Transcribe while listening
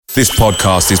This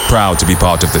podcast is proud to be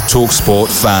part of the TalkSport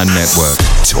Fan Network.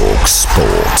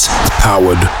 TalkSport.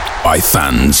 Powered by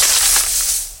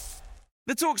fans.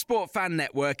 The TalkSport Fan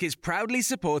Network is proudly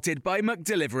supported by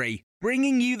McDelivery,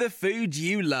 bringing you the food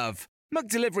you love.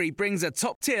 McDelivery brings a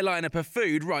top-tier lineup of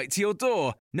food right to your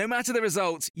door. No matter the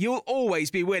result, you'll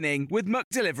always be winning with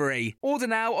McDelivery. Order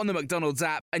now on the McDonald's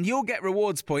app and you'll get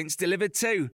rewards points delivered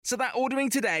too. So that ordering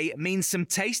today means some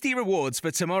tasty rewards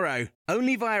for tomorrow.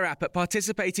 Only via app at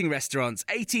participating restaurants.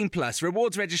 18 plus.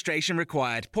 Rewards registration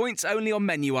required. Points only on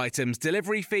menu items.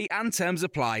 Delivery fee and terms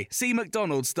apply. See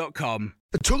mcdonalds.com.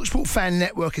 The TalkSport Fan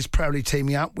Network is proudly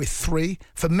teaming up with 3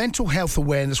 for Mental Health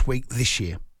Awareness Week this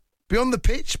year. Beyond the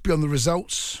pitch, beyond the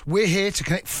results, we're here to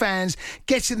connect fans,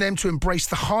 getting them to embrace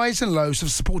the highs and lows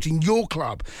of supporting your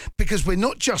club, because we're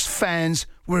not just fans,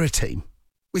 we're a team.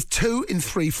 With 2 in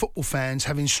 3 football fans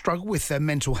having struggled with their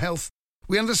mental health,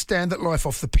 we understand that life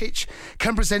off the pitch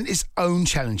can present its own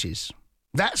challenges.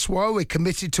 That's why we're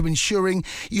committed to ensuring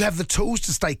you have the tools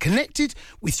to stay connected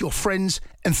with your friends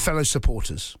and fellow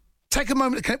supporters. Take a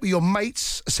moment to connect with your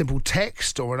mates. A simple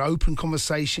text or an open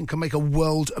conversation can make a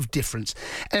world of difference.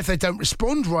 And if they don't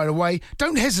respond right away,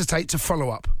 don't hesitate to follow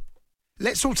up.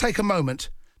 Let's all take a moment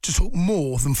to talk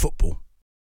more than football.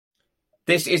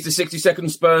 This is the 60-second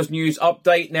Spurs news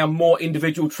update. Now, more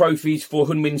individual trophies for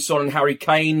Heung-min Son and Harry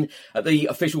Kane at the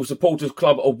official Supporters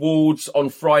Club Awards. On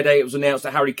Friday, it was announced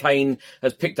that Harry Kane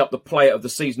has picked up the Player of the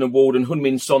Season award and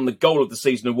Heung-min Son the Goal of the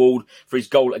Season award for his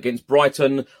goal against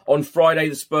Brighton. On Friday,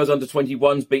 the Spurs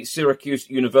under-21s beat Syracuse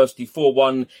University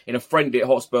 4-1 in a friendly at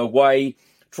Hotspur away.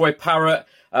 Troy Parrott,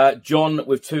 John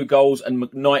with 2 goals and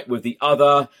McKnight with the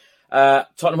other.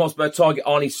 Tottenham Hotspur target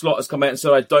Arne Slot has come out and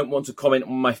said, I don't want to comment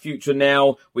on my future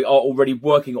now. We are already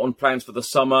working on plans for the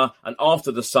summer and after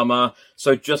the summer,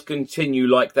 so just continue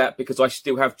like that because I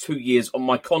still have 2 years on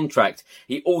my contract.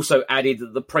 He also added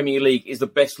that the Premier League is the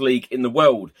best league in the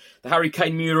world. The Harry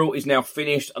Kane mural is now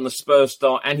finished and the Spurs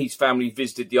star and his family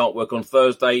visited the artwork on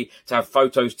Thursday to have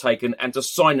photos taken and to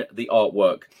sign the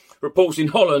artwork. Reports in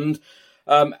Holland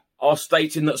are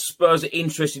stating that Spurs are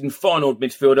interested in Feyenoord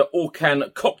midfielder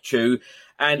Orkun Kökçü,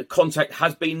 and contact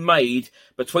has been made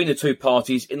between the two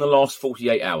parties in the last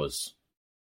 48 hours.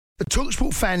 The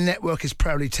TalkSport Fan Network is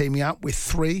proudly teaming up with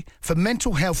 3 for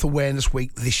Mental Health Awareness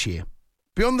Week this year.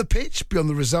 Beyond the pitch, beyond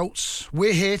the results,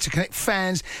 we're here to connect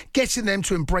fans, getting them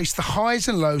to embrace the highs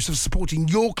and lows of supporting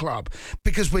your club,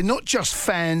 because we're not just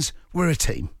fans, we're a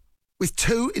team. With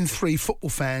 2 in 3 football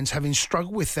fans having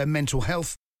struggled with their mental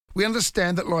health, we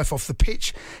understand that life off the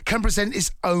pitch can present its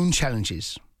own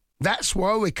challenges. That's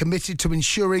why we're committed to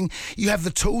ensuring you have the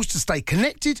tools to stay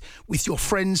connected with your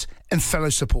friends and fellow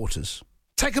supporters.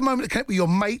 Take a moment to connect with your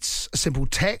mates. A simple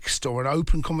text or an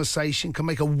open conversation can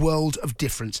make a world of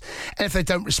difference. And if they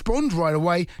don't respond right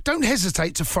away, don't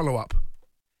hesitate to follow up.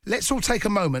 Let's all take a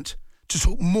moment to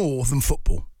talk more than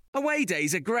football. Away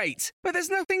days are great, but there's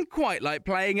nothing quite like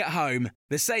playing at home.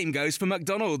 The same goes for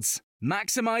McDonald's.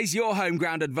 Maximise your home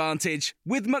ground advantage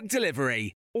with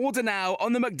McDelivery. Order now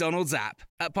on the McDonald's app.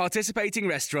 At participating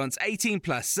restaurants, 18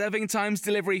 plus. Serving times,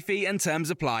 delivery fee and terms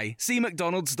apply. See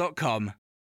mcdonalds.com.